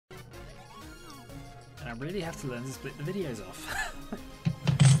I really have to learn to split the videos off.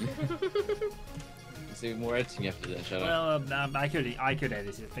 There's even more editing you have to do, Shadow. Well, I could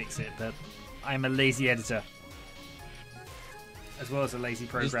edit it, fix it, but I'm a lazy editor. As well as a lazy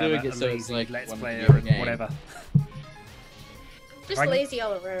programmer, a lazy like let's one player, video and game. whatever. Just lazy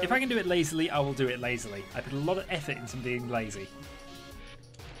all around. If I can do it lazily, I will do it lazily. I put a lot of effort into being lazy.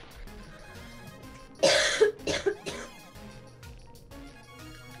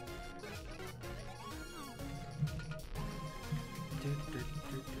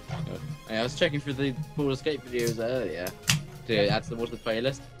 I was checking for the pool escape videos earlier to add them to the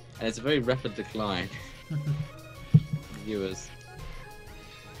playlist, and it's a very rapid decline. Viewers.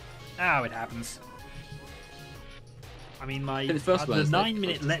 Oh, it happens. I mean, The first one the is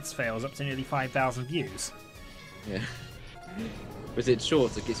 9-minute like- Let's Fail's up to nearly 5,000 views. Yeah. But it's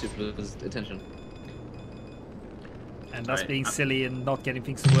short, so it gets people's attention. And us Right, being silly and not getting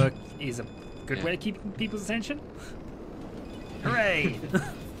things to work is a good way to keep people's attention. Hooray!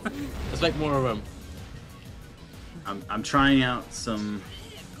 Let's make more of them. I'm trying out some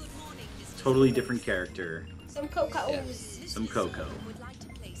totally different character. Some cocos. Yeah. Some Coco.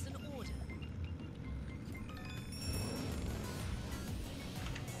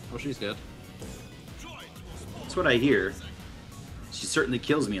 Oh, she's good. That's what I hear. She certainly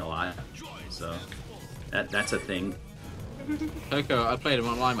kills me a lot. So that's a thing. Coco, I played him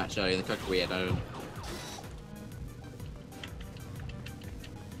online match earlier, the Coco we had owned.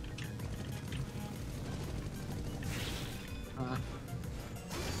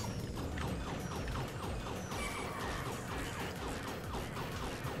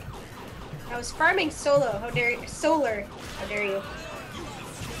 I was farming solo. How dare you? Solar. How dare you?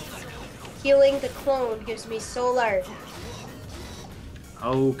 Healing the clone gives me solar.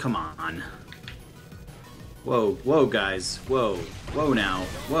 Oh, come on. Whoa, whoa, guys. Whoa, whoa now.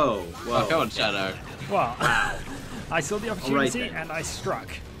 Whoa, whoa. Oh, come on, Shadow. Well, I saw the opportunity then. and I struck.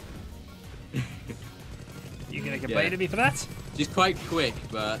 You gonna complain to me for that? She's quite quick,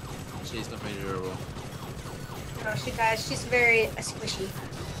 but she's not very durable. Oh, she's very squishy.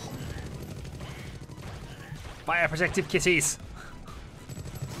 Fire protective kitties.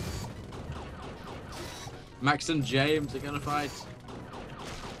 Max and James are gonna fight.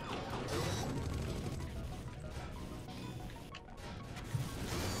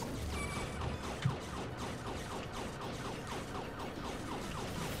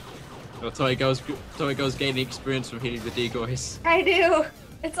 Oh, Toy Girl's gaining experience from hitting the decoys. I do.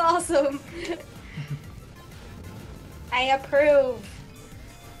 It's awesome. I approve.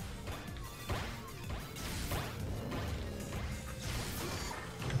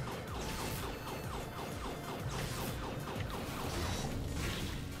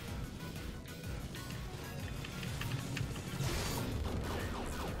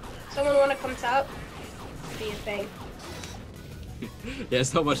 Someone want to come top? Do your thing. Yeah,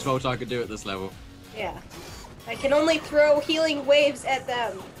 there's not much fault I could do at this level. Yeah. I can only throw healing waves at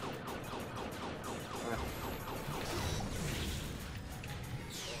them.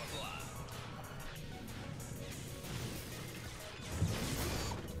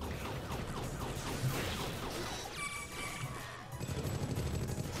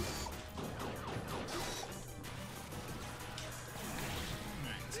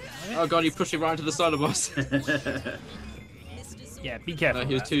 Oh god, he pushed me right into the side of us. Yeah, be careful. No,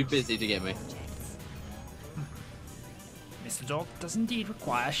 he was too busy to get me. Mr. Dog does indeed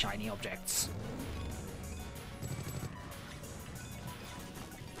require shiny objects.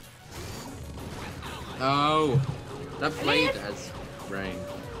 Oh, that blade has rain.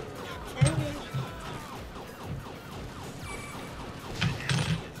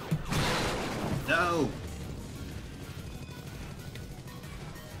 No.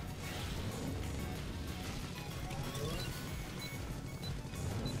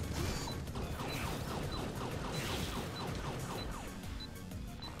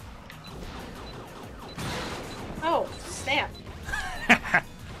 Oh, snap.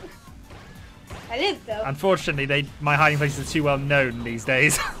 I did though. Unfortunately, my hiding places are too well known these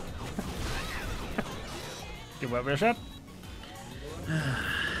days. Good work, real shot.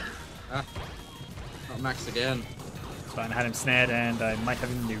 Not Max again. It's fine, I had him snared and I might have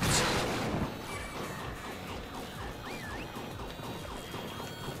him nuked.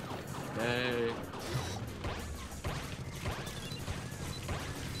 Yay.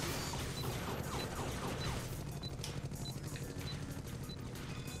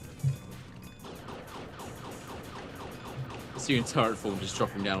 See you in turret form just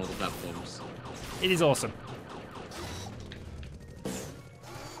dropping down all the platforms. It is awesome.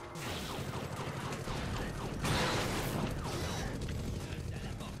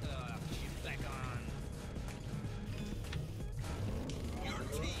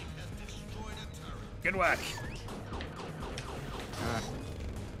 Good work.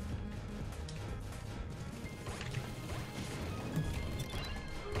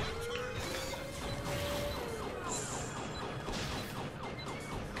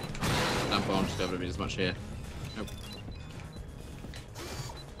 Damn bomb just over me as much here. Nope.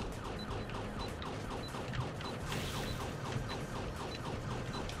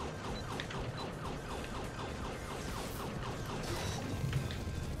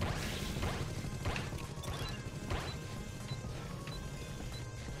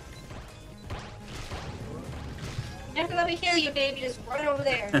 Never let me heal you, baby. Just run over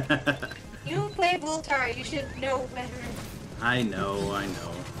there. You play Voltar. You should know better. I know, I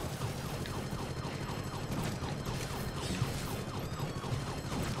know.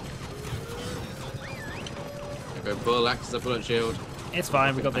 Go bull, act as a bullet shield. It's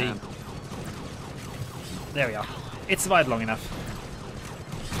fine. We got the. There we are. It survived long enough.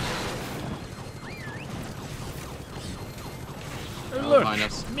 Oh, look! behind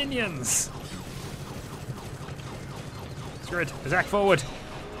us. Minions! Screw it. Attack forward.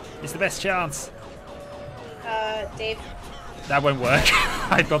 It's the best chance. Dave. That won't work.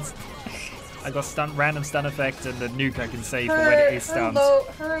 I got stun, random stun effect, and the nuke I can save for when it is stunned.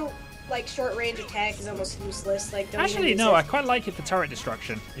 Her like short range attack is almost useless. Like don't Actually, even no. use I it. quite like it for turret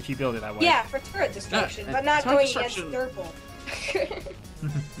destruction if you build it that way. Yeah, for turret destruction, No, but not turret going destruction- against Derpl.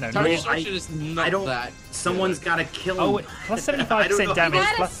 No. Turret no. destruction is not I don't. that. Someone's got to kill him. Oh, plus 75% You damage.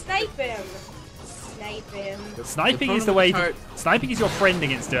 gotta Plus snipe him. Snipe him. sniping The is the problem way. with turret- Sniping is your friend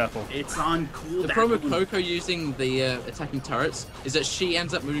against Derpl. It's on cooldown. The problem with Coco using the attacking turrets is that she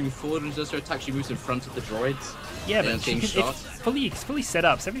ends up moving forward and does her attack. She moves in front of the droids. Yeah, Then but she being can, shot. it's fully set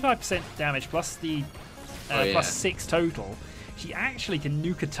up. 75% damage plus the Oh, yeah. plus 6 total. She actually can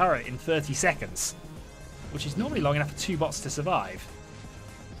nuke a turret in 30 seconds, which is normally long enough for 2 bots to survive.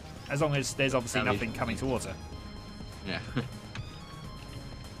 As long as there's obviously That'd be- nothing coming towards her. Yeah.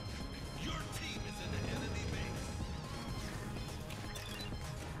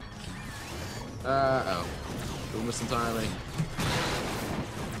 Oh. Almost entirely.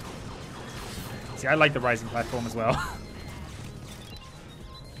 See, I like the rising platform as well.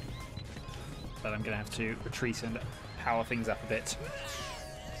 But I'm going to have to retreat and power things up a bit.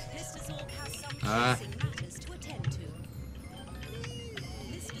 Mr. Zork has some Ah. pressing matters to attend to.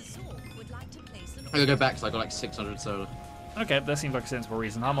 Mr. Zork would like to place an I'm gonna go back because I got like 600 solar. Okay, that seems like a sensible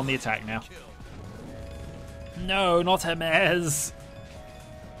reason. I'm on the attack now. No, not Hermes!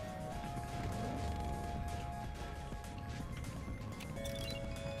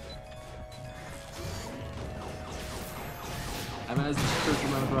 And as this crucial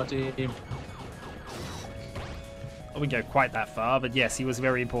moment for our team. I wouldn't go quite that far, but yes, he was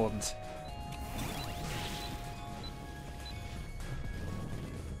very important.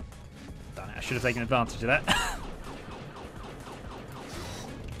 Darn it, I should have taken advantage of that.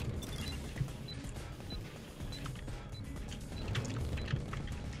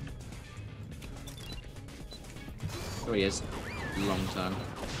 Oh, he is. Long time.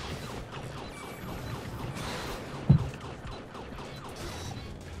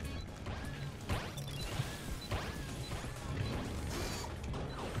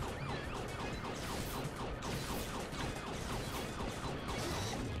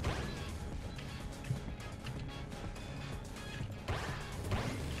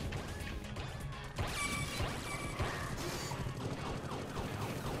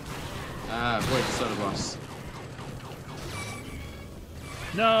 Avoid the solar boss.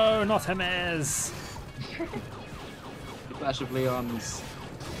 No, not Hermes! The Clash of Leons.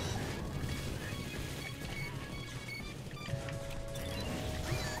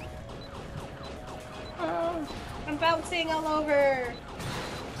 I'm bouncing all over.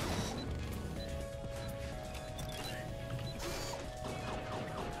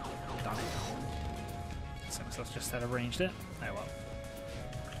 Darn it. So myself just had arranged it. Oh well.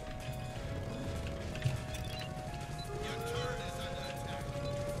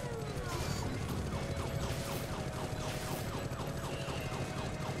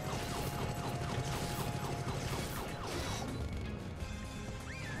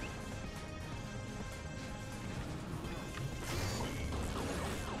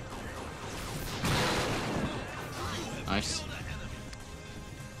 Nice.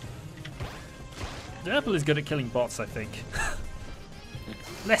 Derpl is good at killing bots, I think.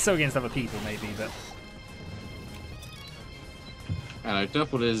 Less so against other people, maybe, but... I know,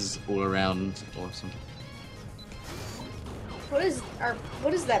 Derpl is all around awesome.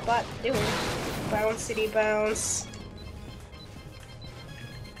 What is that bot doing? Bounce city bounce.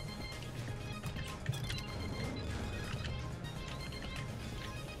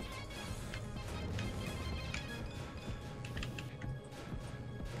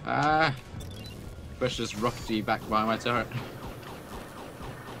 Ah. Bush just rocketed you back behind my turret.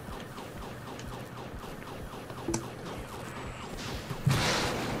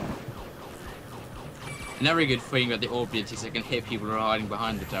 Never a good thing about the orb ability, so I can hit people who are hiding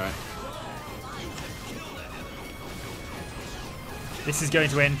behind the turret. This is going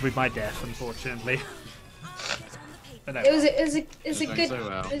to end with my death, unfortunately. But no. It was a going good so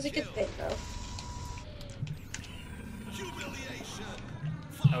well. it was a good thing though.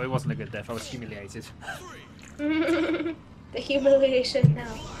 Oh, it wasn't a good death. I was humiliated. The humiliation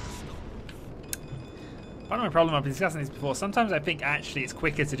now. Part of my problem, I've been discussing this before, sometimes I think actually it's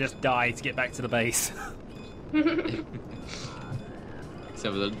quicker to just die to get back to the base. Except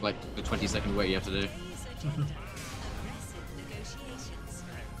for the 20-second wait you have to do.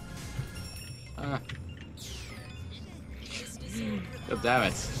 Ah. God damn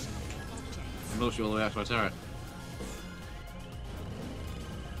it. I'm not sure all the way out to my turret.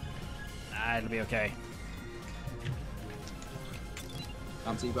 Ah, it'll be okay.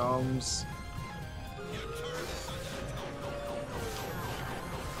 Anti-bombs.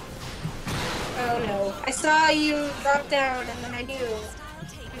 Oh no. I saw you drop down and then I knew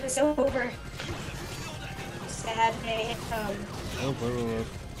it was over. Sad day. Oh,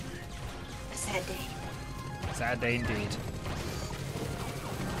 A sad day. sad day indeed.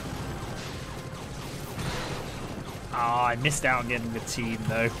 Ah, I missed out on getting the team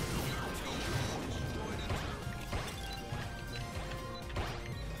though.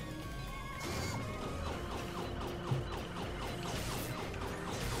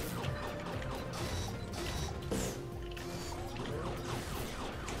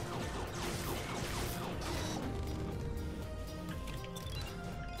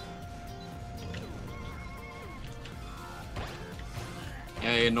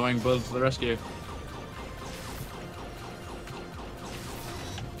 Yay, annoying build to the rescue.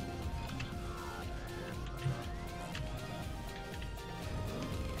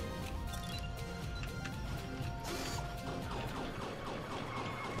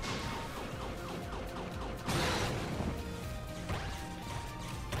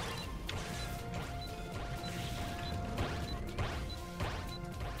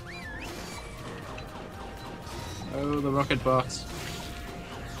 Oh, the rocket bots.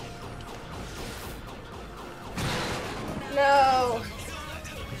 No!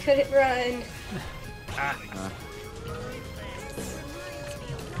 Couldn't run.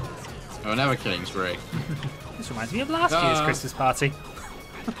 Oh, now we're killing spree. This reminds me of last year's Christmas party.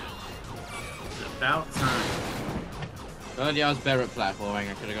 It's about time. God, yeah, I was better at platforming.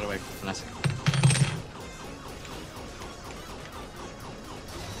 I could have got away from this.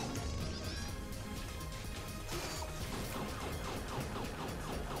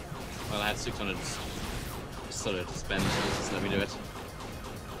 Well, I had 600 sort of to spend, so just let me do it.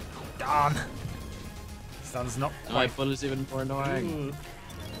 Darn. Sun's not My quite. bullet's even more annoying. Ooh.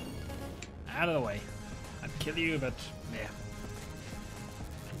 Out of the way. I'd kill you, but yeah.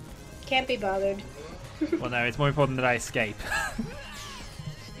 Can't be bothered. Well, no, it's more important that I escape.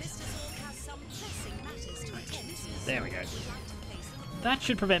 Mr. Zork has some pressing matters to attend to. There we go. Would like to place an order. That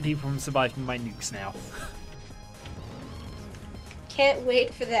should prevent people from surviving my nukes now. Can't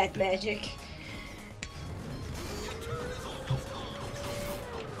wait for that magic.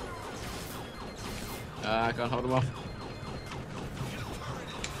 I can't hold them off.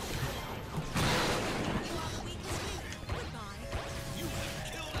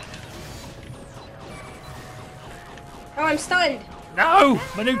 Oh, I'm stunned. No!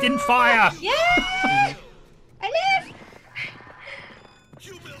 My nuke didn't fire! Yeah! I live!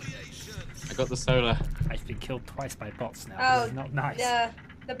 I got the solar. I've been killed twice by bots now. Oh, This is not nice.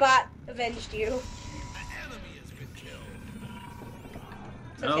 the bot avenged you.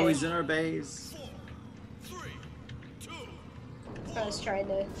 It's Oh, okay. he's in our base. I was trying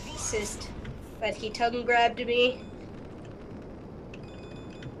to assist, but he tongue grabbed me.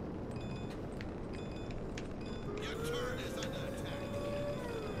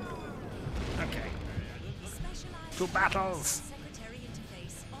 Okay. Specialized To battles! secretary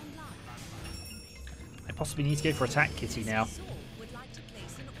interface online. I possibly need to go for attack kitty now. Zork would like to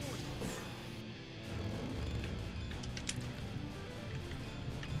place an order.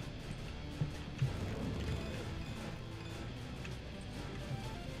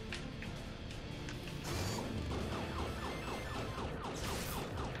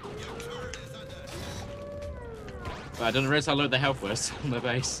 But I didn't realize how low the health was on the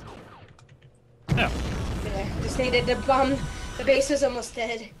base. Oh. There, just needed to bomb. The base was almost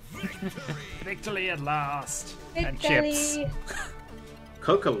dead. Victory at last! And Victory. chips.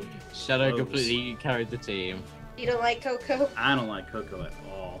 Coco. Shadow Close. completely carried the team. You don't like Coco? I don't like Coco at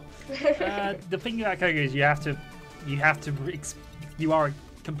all. The thing about Coco is you are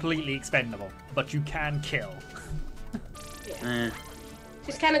completely expendable, but you can kill. Yeah.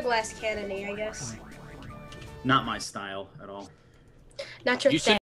 She's kind of glass cannony, I guess. Not my style at all. Not your You thing.